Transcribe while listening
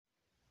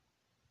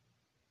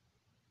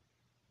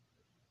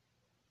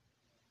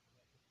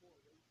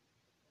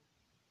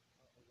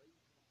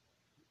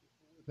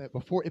that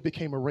before it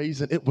became a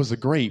raisin, it was a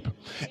grape.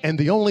 And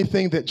the only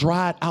thing that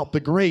dried out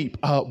the grape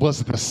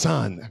was the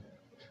sun.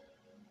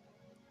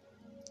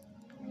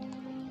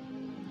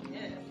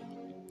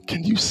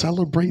 Can you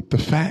celebrate the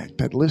fact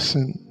that,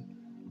 listen,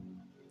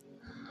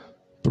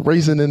 the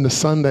raisin in the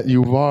sun that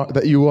you are,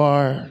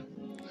 the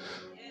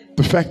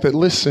fact that,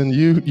 listen,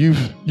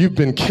 you've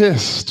been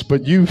kissed,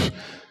 but you've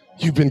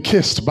been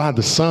kissed by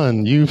the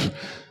sun. You've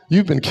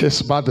been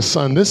kissed by the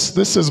sun. This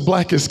is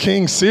Black is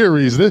King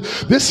series.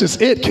 This is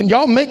it. Can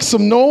y'all make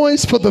some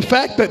noise for the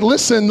fact that,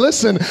 listen,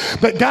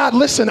 that God,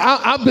 listen,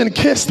 I've been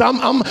kissed.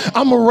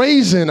 I'm a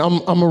raisin.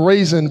 I'm a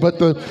raisin. But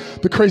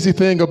the crazy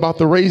thing about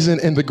the raisin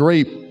and the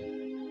grape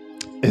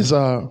is,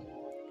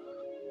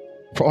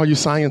 for all you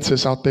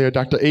scientists out there,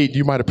 Dr. Aid,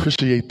 you might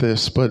appreciate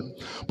this, but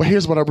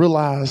here's what I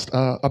realized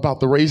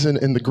about the raisin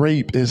and the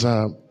grape is,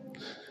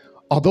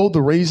 although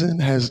the raisin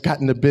has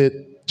gotten a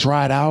bit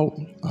dried out,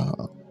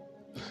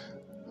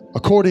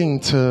 according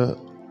to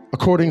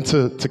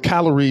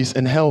calories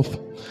and health,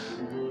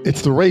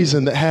 it's the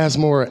raisin that has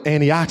more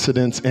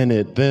antioxidants in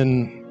it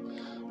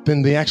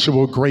than the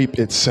actual grape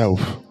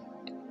itself.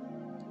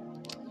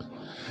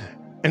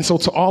 And so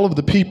to all of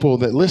the people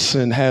that,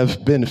 listen,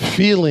 have been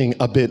feeling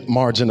a bit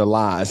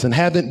marginalized and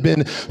haven't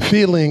been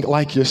feeling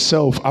like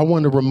yourself, I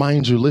want to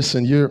remind you,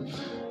 listen, you're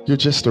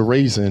just a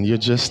raisin.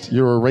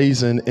 You're a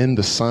raisin in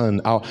the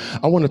sun.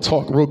 I want to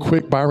talk real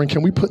quick, Byron.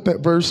 Can we put that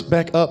verse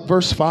back up?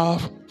 Verse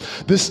 5.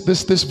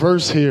 This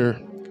verse here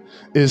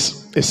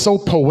is so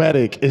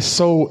poetic. It's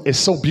so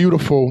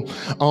beautiful.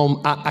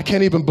 I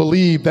can't even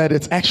believe that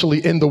it's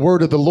actually in the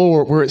word of the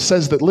Lord where it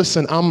says that,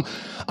 listen, I'm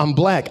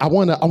black. I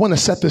want to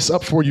set this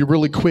up for you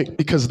really quick,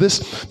 because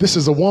this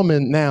is a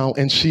woman now,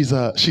 and she's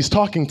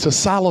talking to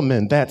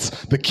Solomon. That's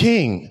the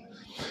king.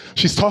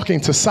 She's talking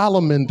to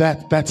Solomon.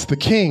 That's the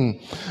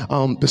king.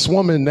 This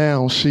woman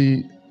now,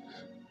 she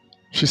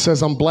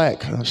says, I'm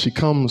black. She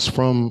comes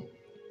from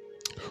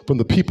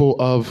the people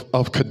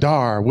of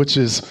Kedar, which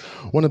is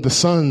one of the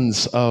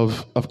sons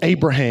of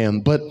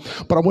Abraham. But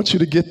I want you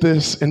to get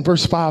this. In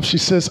verse 5, she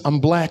says, I'm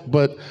black,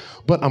 but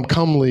I'm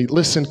comely.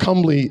 Listen,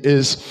 comely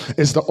is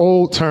the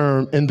old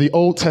term in the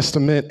Old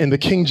Testament in the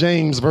King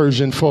James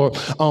Version for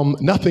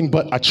nothing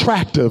but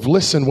attractive.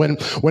 Listen,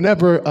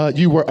 whenever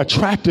you were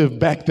attractive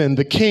back then,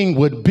 the king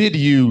would bid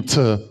you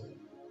to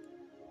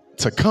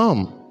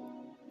come.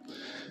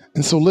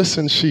 And so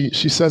listen, she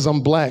says,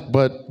 I'm black,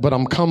 but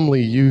I'm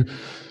comely.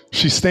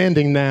 She's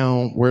standing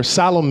now where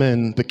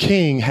Solomon, the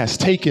king, has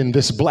taken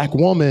this black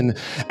woman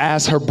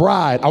as her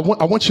bride. I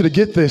want you to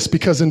get this,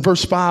 because in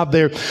verse 5,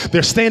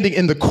 they're standing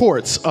in the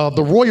courts,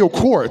 the royal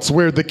courts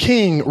where the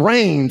king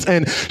reigns,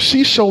 and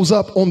she shows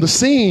up on the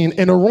scene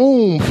in a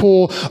room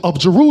full of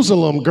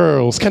Jerusalem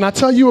girls. Can I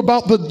tell you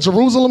about the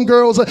Jerusalem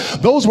girls?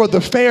 Those were the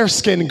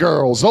fair-skinned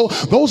girls.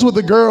 Those were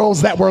the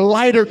girls that were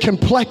lighter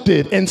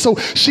complected. And so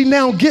she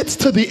now gets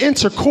to the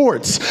inner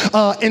courts,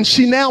 and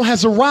she now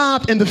has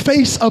arrived in the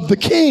face of the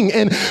king.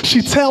 And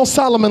she tells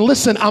Solomon,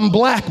 listen, I'm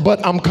black,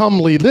 but I'm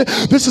comely.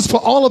 This is for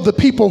all of the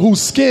people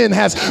whose skin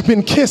has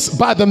been kissed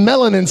by the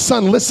melanin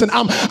sun. Listen,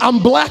 I'm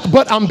black,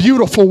 but I'm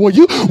beautiful. Will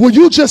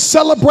you just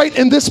celebrate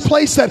in this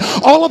place that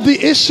all of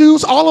the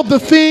issues, all of the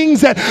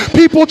things that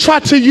people try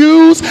to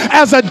use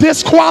as a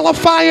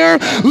disqualifier,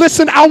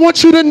 listen, I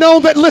want you to know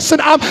that, listen,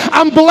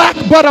 I'm black,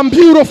 but I'm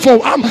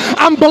beautiful.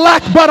 I'm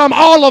black, but I'm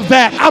all of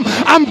that.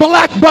 I'm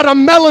black, but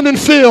I'm melanin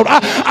filled.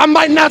 I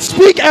might not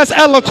speak as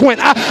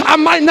eloquent. I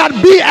might not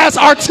be as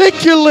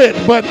articulate,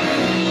 but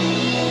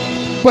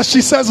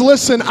she says,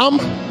 listen,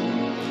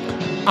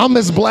 I'm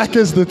as black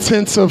as the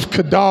tents of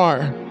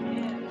Kedar.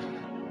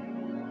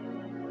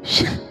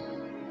 She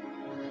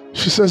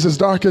says, as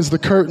dark as the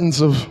curtains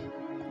of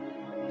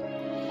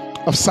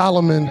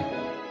Solomon.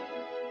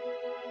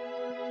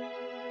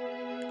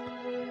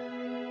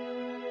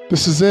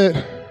 This is it.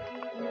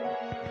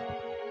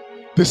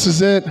 This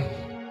is it.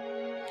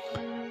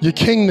 Your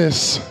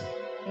kingness,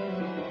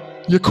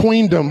 your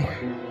queendom.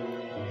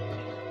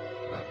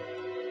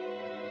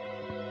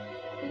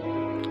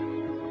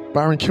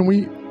 Byron, can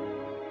we,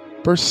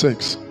 verse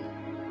 6.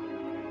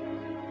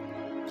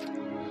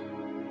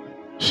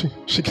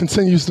 She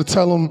continues to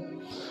tell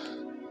him,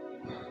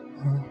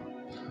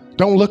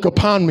 don't look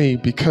upon me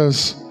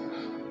because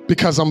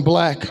I'm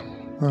black,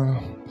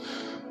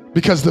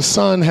 because the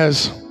sun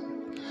has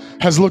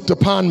looked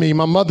upon me.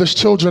 My mother's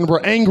children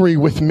were angry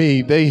with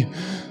me.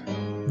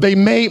 They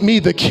made me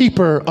the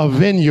keeper of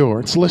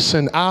vineyards.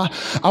 Listen, I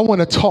want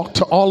to talk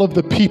to all of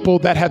the people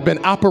that have been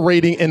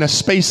operating in a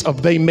space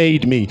of they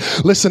made me.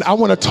 Listen, I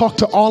want to talk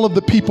to all of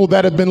the people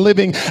that have been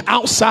living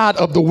outside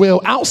of the will,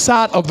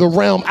 outside of the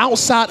realm,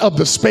 outside of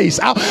the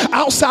space,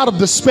 outside of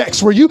the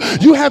specs, where you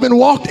haven't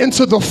walked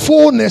into the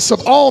fullness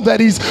of all that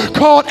he's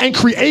called and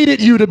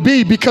created you to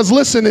be. Because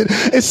listen,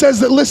 it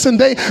says that, listen,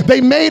 they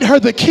made her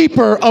the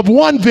keeper of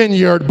one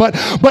vineyard, but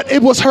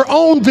it was her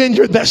own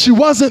vineyard that she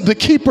wasn't the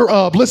keeper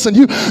of.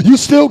 Listen, you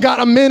still got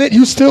a minute,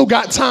 you still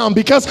got time,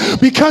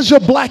 because your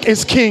black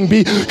is king,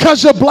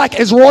 because your black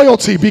is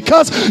royalty,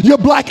 because your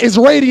black is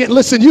radiant.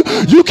 Listen,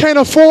 you can't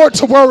afford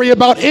to worry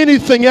about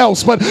anything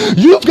else, but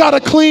you've got to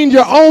clean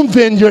your own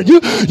vineyard.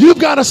 You've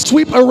got to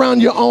sweep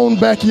around your own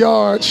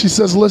backyard. She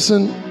says,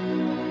 listen,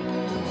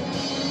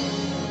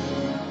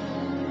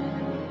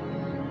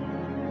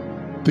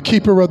 the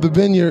keeper of the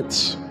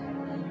vineyards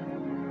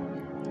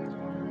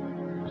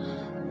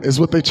is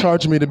what they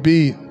charge me to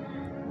be,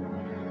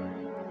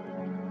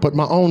 but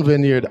my own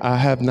vineyard I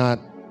have not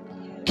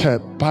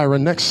kept.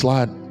 Byron, next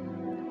slide.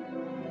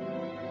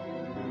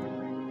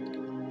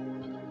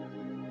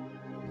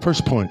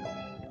 First point.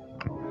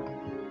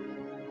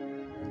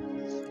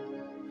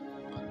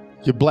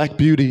 Your black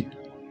beauty,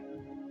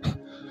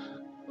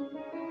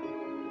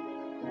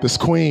 this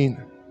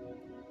queen,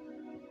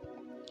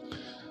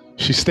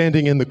 she's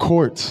standing in the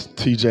courts,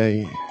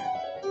 TJ,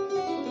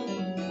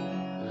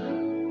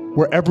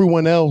 where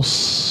everyone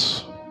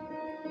else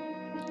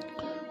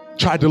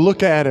tried to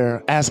look at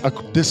her as a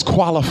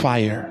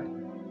disqualifier.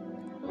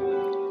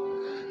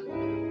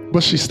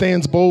 But she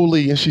stands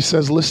boldly and she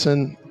says,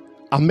 listen,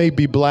 I may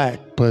be black,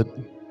 but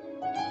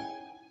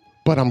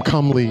I'm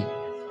comely.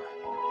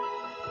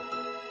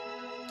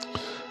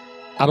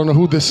 I don't know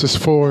who this is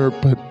for,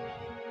 but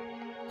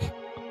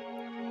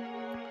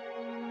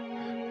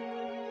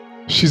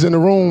she's in a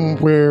room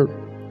where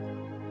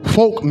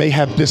folk may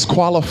have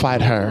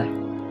disqualified her.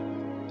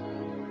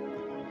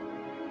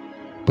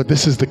 But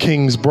this is the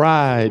king's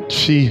bride.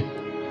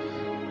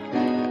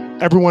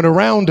 Everyone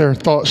around her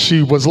thought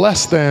she was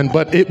less than,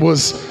 but it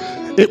was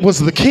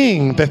the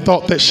king that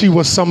thought that she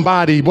was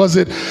somebody. Was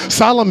it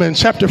Solomon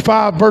chapter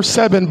 5 verse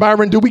 7?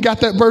 Byron, do we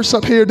got that verse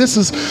up here? This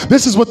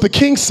is what the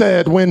king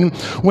said when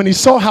he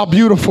saw how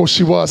beautiful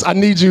she was. I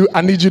need you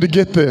to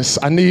get this.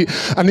 I need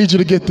you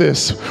to get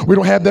this. We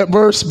don't have that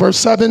verse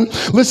 7.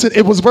 Listen,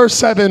 it was verse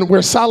 7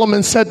 where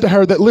Solomon said to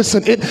her that,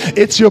 listen,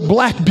 it's your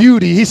black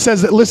beauty. He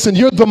says that, listen,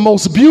 you're the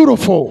most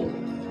beautiful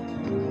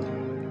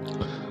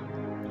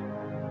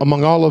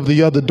among all of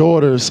the other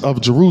daughters of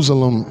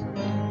Jerusalem.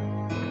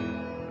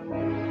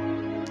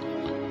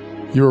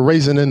 You were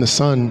raisin in the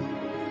sun.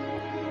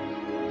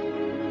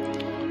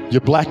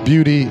 Your black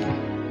beauty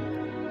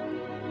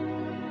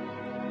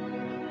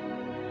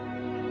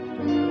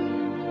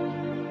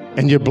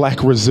and your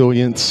black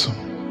resilience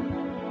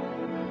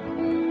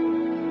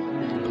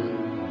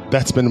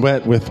that's been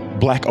wet with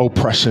black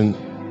oppression.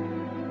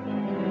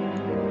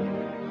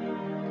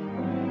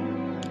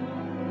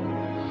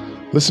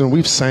 Listen,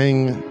 we've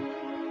sang,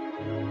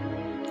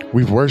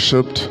 we've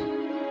worshiped,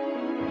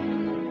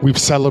 we've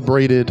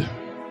celebrated.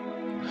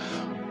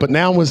 But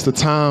now is the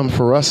time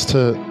for us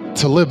to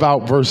live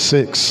out verse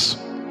 6,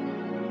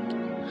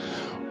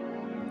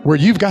 where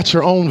you've got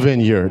your own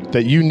vineyard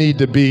that you need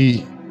to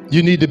be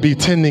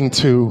tending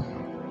to.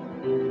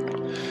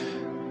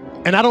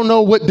 And I don't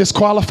know what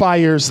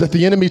disqualifiers that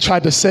the enemy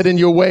tried to set in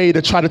your way to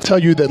try to tell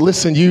you that,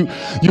 listen, you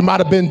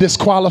might have been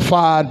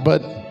disqualified,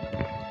 but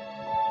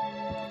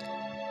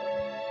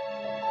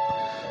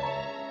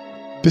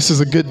this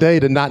is a good day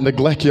to not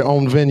neglect your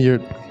own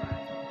vineyard.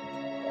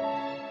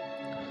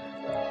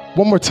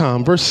 One more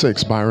time, verse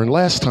 6, Byron.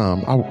 Last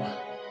time,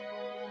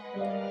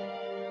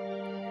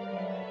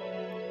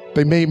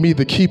 they made me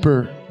the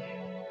keeper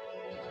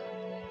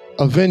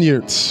of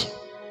vineyards,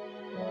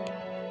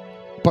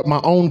 but my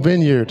own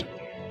vineyard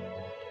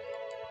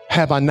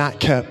have I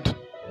not kept.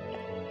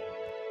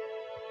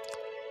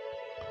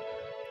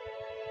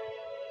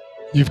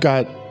 You've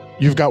got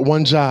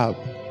one job.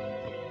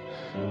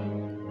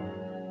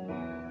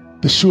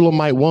 The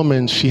Shulamite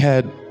woman, she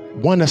had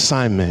one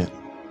assignment.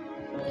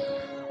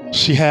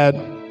 She had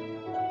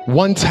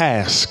one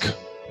task.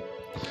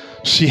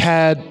 She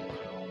had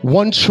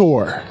one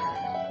chore.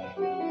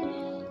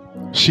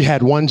 She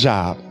had one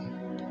job.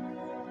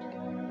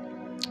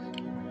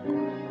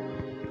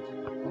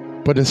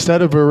 But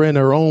instead of her in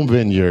her own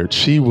vineyard,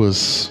 she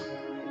was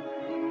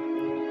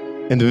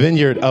in the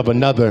vineyard of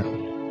another.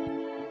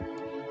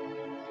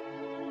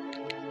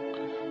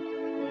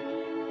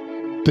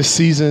 This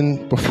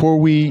season, before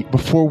we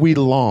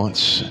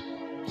launch,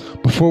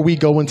 before we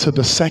go into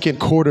the second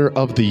quarter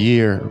of the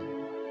year,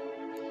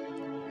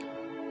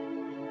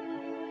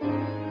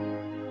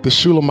 the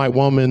Shulamite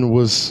woman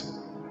was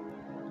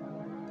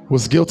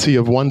guilty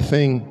of one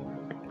thing.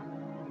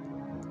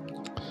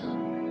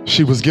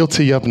 She was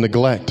guilty of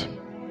neglect.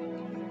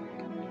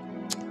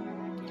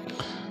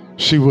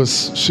 She was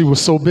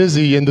so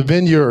busy in the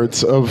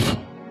vineyards of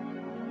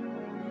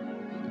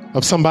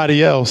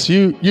somebody else.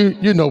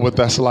 You know what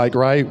that's like,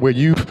 right? Where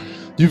you've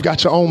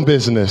got your own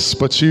business,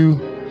 but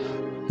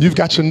you've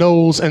got your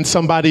nose in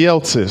somebody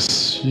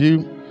else's.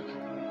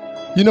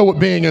 You know what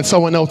being in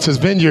someone else's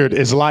vineyard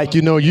is like.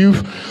 You know, you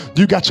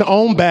got your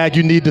own bag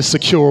you need to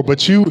secure,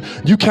 but you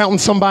counting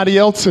somebody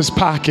else's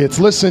pockets.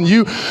 Listen,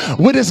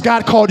 what has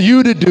God called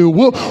you to do?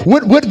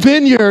 What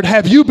vineyard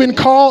have you been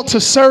called to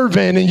serve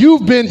in? And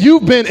you've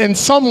been in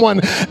someone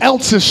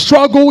else's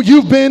struggle.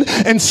 You've been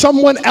in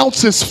someone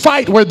else's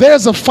fight, where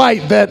there's a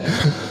fight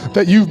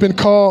that you've been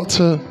called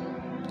to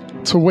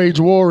to wage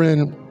war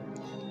in.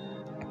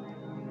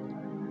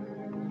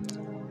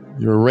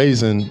 You're a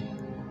raisin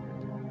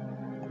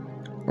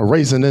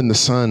in the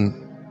sun.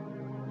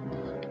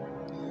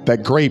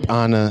 That grape,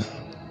 Anna,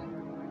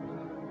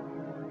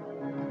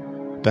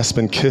 that's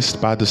been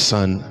kissed by the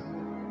sun,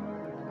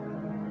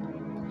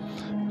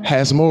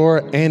 has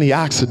more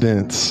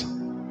antioxidants.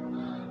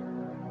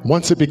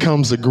 Once it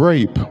becomes a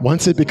grape,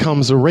 once it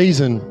becomes a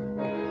raisin,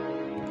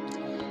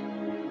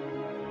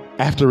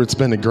 after it's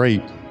been a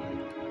grape.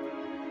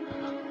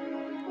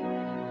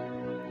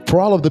 For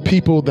all of the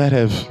people that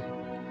have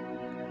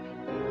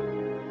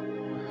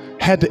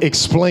had to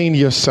explain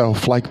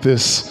yourself like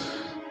this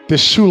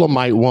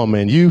Shulamite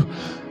woman, you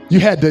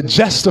had to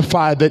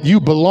justify that you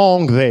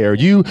belong there.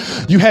 You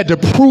had to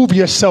prove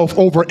yourself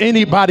over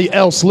anybody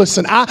else.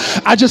 Listen,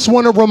 I just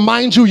want to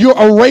remind you, you're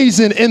a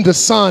raisin in the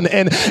sun,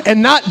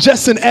 and not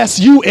just an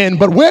S-U-N,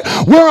 but where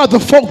are the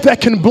folk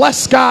that can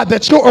bless God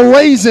that you're a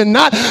raisin,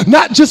 not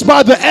just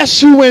by the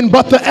S-U-N,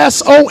 but the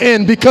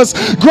S-O-N, because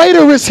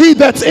greater is he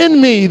that's in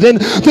me than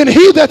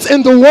he that's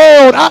in the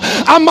world.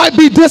 I might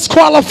be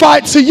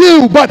disqualified to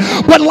you, but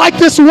like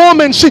this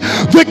woman,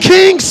 the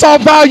king saw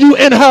value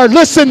in her.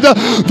 Listen,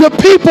 the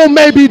people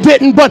maybe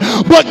didn't, but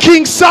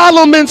King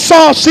Solomon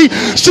saw she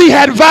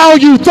had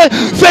value.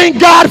 Thank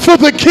God for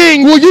the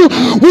king. Will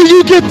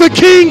you get the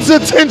king's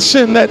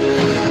attention? That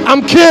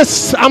I'm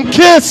kissed, I'm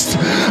kissed,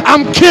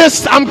 I'm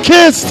kissed, I'm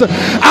kissed,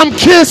 I'm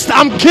kissed,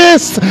 I'm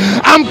kissed,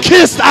 I'm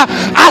kissed.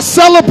 I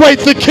celebrate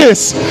the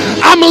kiss.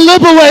 I'm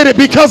liberated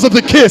because of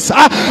the kiss.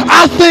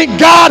 I thank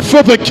God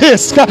for the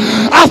kiss.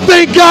 I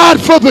thank God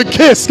for the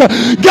kiss. God,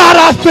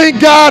 I thank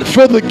God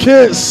for the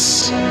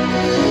kiss.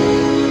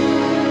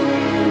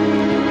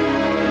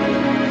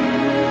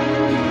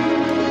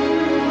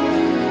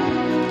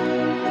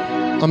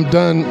 I'm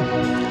done.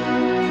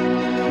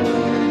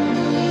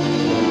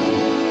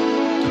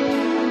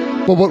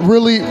 But what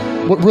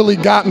really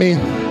got me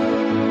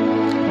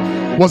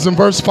was in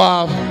verse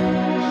 5.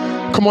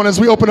 Come on, as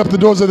we open up the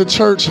doors of the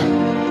church,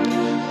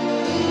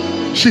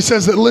 she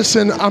says that,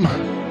 listen,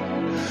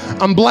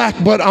 I'm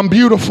black, but I'm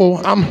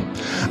beautiful.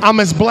 I'm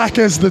as black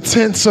as the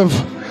tents of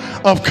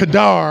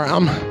Kedar.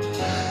 I'm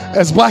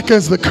as black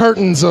as the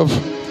curtains of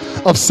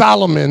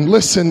Solomon.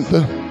 Listen,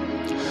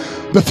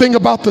 the thing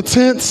about the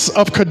tents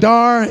of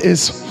Kedar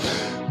is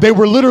they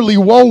were literally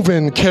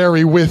woven,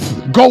 Carrie,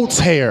 with goat's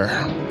hair.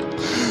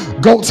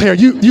 Goat's hair.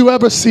 You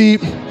ever see,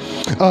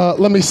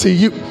 let me see,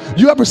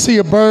 you ever see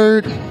a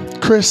bird,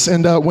 Chris,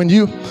 and when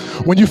you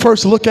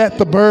first look at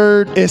the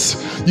bird, it's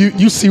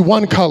you see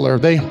one color.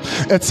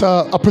 It's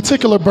a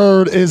particular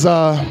bird is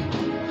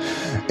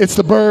it's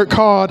the bird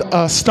called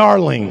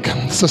starling.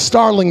 It's a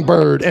starling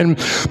bird, and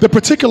the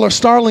particular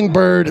starling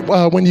bird,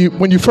 when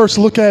you first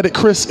look at it,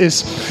 Chris,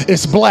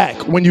 is black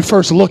when you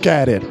first look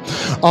at it.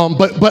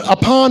 But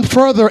upon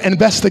further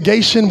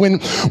investigation, when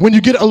you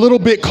get a little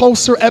bit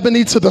closer,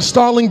 Ebony, to the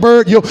starling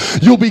bird,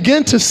 you'll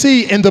begin to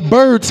see in the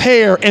bird's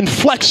hair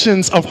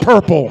inflections of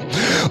purple.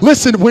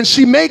 Listen, when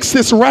she makes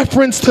this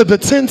reference to the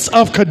tents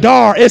of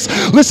Kedar,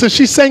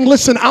 she's saying,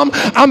 listen,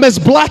 I'm as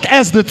black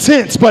as the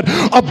tents, but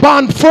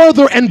upon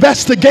further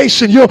investigation,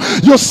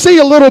 you'll see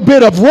a little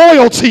bit of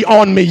royalty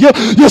on me.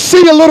 You'll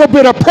see a little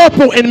bit of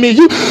purple in me.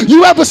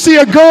 You ever see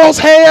a girl's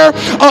hair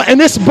and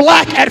it's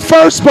black at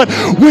first, but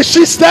when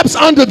she steps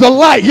under the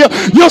light,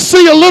 you'll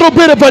see a little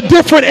bit of a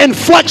different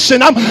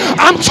inflection.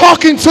 I'm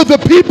talking to the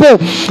people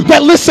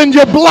that, listen,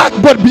 you're black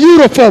but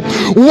beautiful.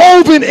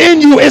 Woven in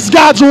you is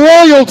God's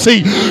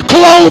royalty.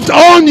 Clothed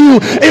on you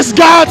is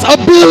God's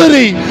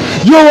ability.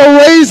 You're a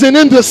raisin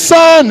in the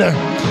sun.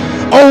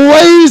 A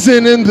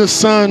raisin in the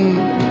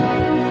sun.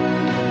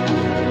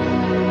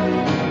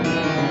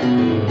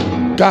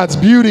 God's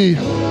beauty,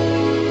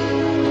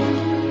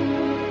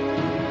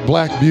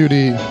 black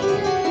beauty.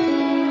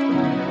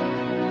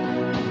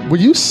 Will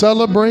you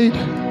celebrate?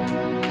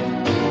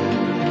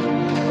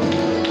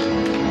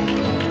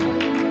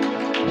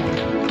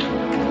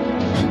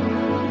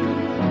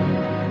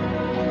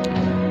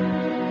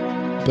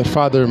 That,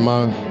 Father,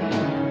 my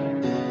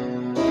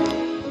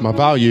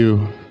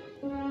value,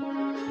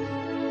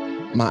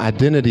 my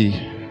identity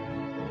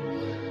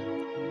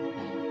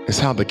is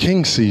how the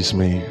King sees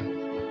me.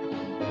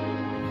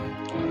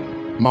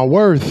 My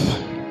worth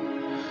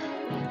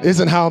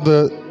isn't how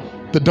the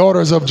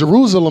daughters of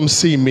Jerusalem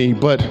see me,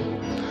 but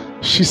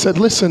she said,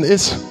 listen,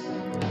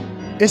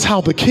 it's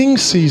how the King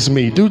sees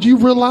me. Do you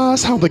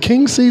realize how the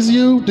King sees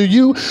you? Do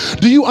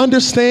you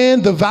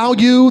understand the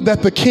value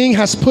that the King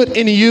has put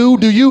in you?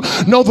 Do you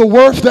know the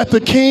worth that the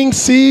King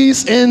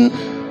sees in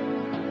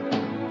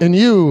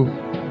you?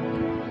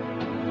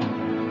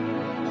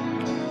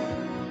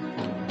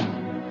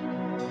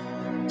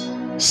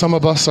 Some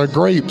of us are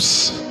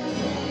grapes,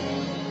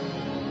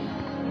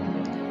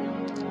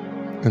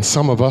 and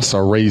some of us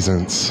are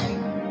raisins.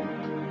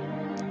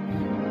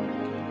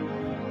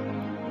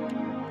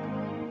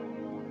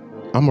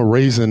 I'm a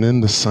raisin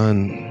in the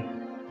sun,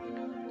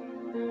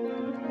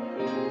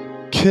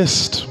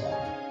 kissed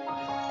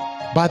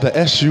by the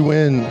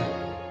S-U-N,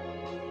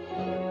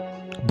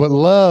 but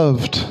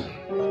loved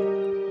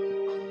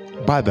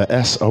by the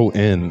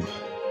S-O-N.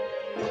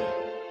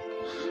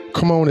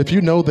 Come on, if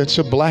you know that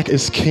your black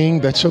is king,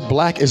 that your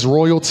black is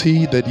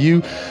royalty, that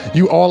you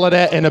all of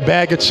that in a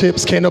bag of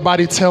chips, can't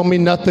nobody tell me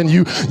nothing.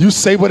 You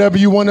say whatever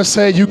you want to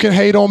say. You can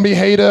hate on me,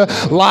 hater,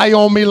 lie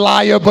on me,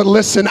 liar, but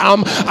listen,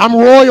 I'm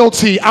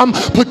royalty. I'm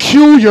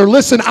peculiar.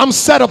 Listen, I'm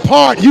set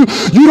apart. You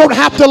don't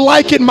have to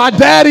like it. My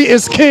daddy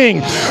is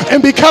king.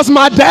 And because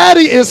my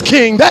daddy is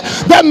king,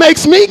 that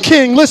makes me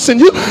king. Listen,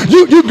 you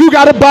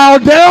got to bow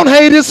down,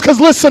 haters,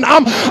 because listen,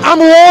 I'm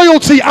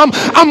royalty.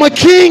 I'm a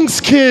king's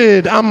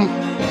kid.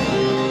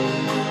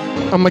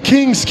 I'm a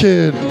king's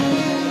kid.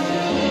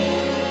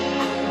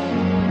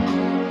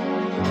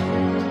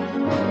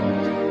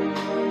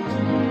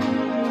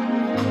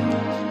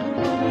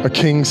 A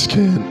king's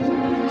kid.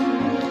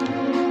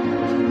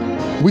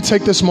 We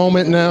take this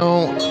moment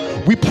now.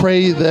 We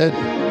pray that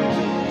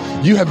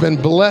you have been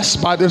blessed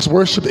by this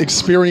worship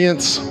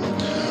experience.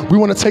 We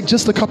want to take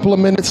just a couple of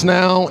minutes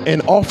now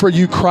and offer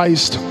you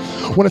Christ.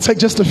 We want to take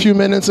just a few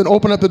minutes and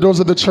open up the doors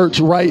of the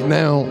church right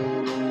now.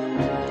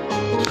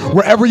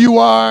 Wherever you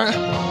are,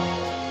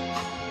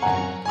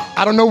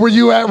 I don't know where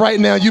you at right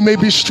now. You may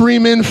be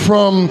streaming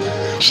from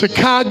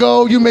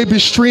Chicago. You may be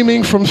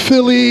streaming from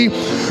Philly.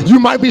 You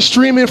might be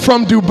streaming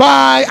from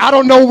Dubai. I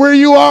don't know where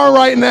you are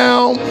right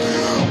now.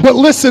 But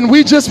listen,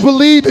 we just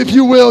believe, if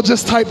you will,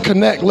 just type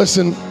connect.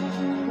 Listen,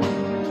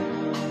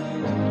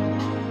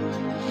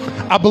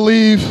 I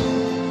believe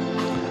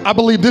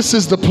this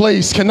is the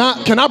place. Can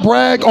I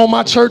brag on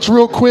my church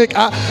real quick?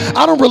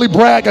 I don't really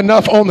brag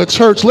enough on the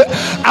church.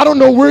 I don't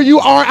know where you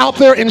are out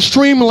there in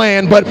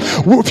Streamland, but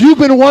if you've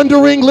been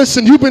wondering,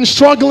 listen, you've been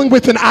struggling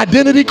with an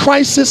identity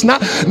crisis,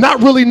 not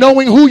really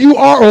knowing who you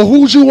are or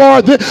whose you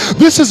are,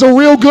 this is a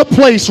real good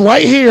place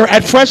right here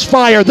at Fresh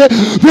Fire.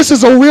 This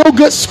is a real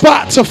good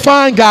spot to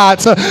find God,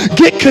 to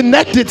get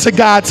connected to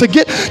God, to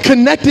get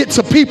connected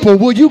to people.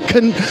 Well, you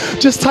can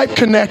just type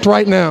connect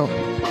right now.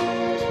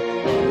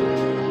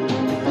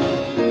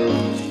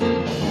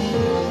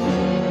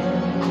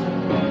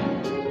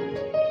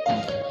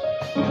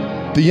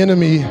 The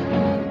enemy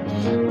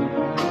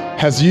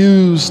has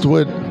used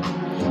what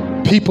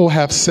people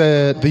have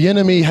said. The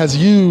enemy has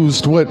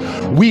used what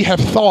we have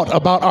thought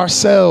about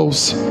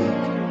ourselves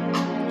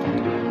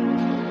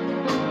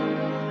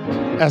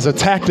as a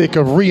tactic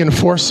of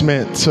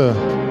reinforcement, to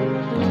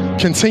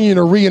continue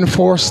to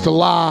reinforce the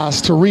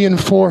lies, to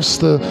reinforce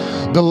the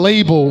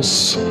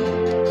labels.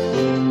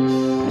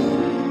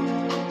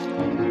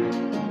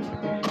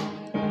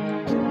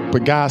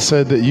 But God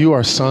said that you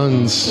are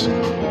sons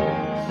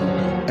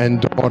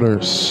and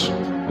daughters.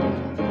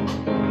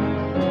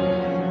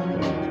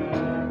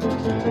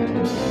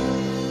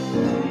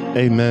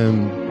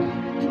 Amen.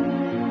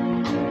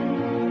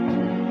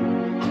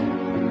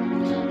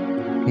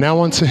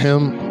 Now unto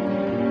him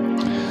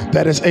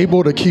that is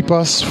able to keep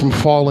us from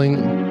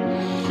falling.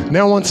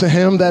 Now unto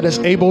him that is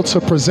able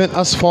to present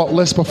us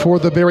faultless before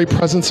the very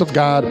presence of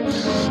God.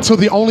 To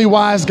the only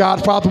wise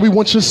God, Father, we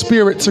want your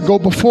spirit to go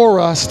before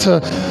us,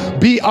 to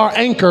be our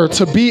anchor,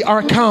 to be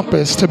our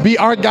compass, to be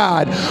our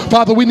guide.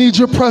 Father, we need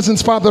your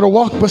presence, Father, to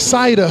walk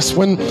beside us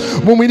when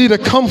we need a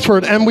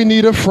comfort and we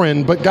need a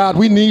friend. But God,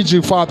 we need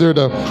you, Father,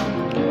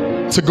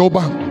 to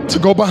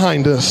go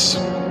behind us.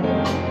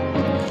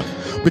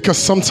 Because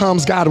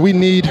sometimes, God, we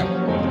need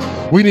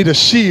a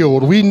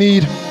shield. We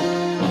need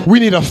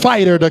a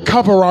fighter to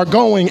cover our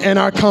going and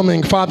our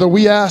coming. Father,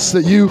 we ask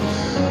that you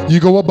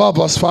go above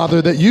us,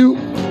 Father, that you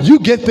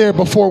get there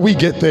before we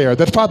get there.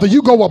 That, Father,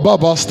 you go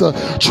above us to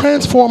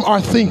transform our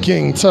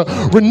thinking, to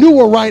renew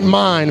a right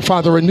mind,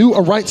 Father, renew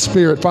a right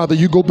spirit. Father,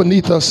 you go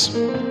beneath us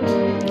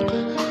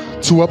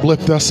to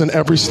uplift us in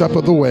every step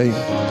of the way.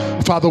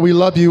 Father, we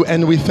love you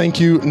and we thank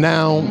you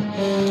now.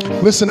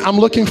 Listen, I'm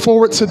looking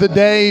forward to the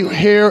day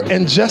here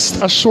in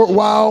just a short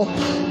while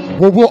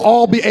where we'll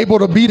all be able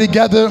to be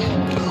together.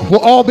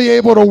 We'll all be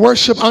able to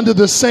worship under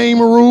the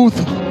same roof.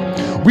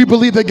 We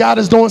believe that God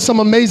is doing some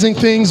amazing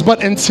things,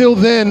 but until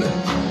then,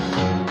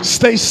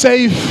 stay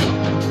safe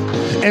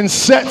and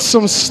set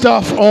some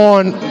stuff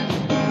on.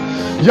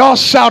 Y'all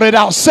shout it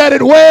out. Set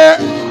it where?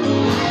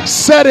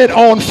 Set it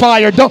on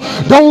fire. Don't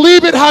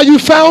leave it how you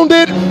found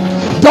it.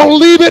 Don't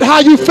leave it how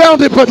you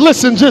found it, but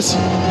listen, just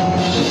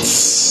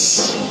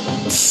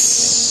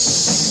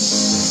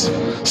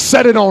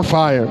set it on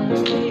fire.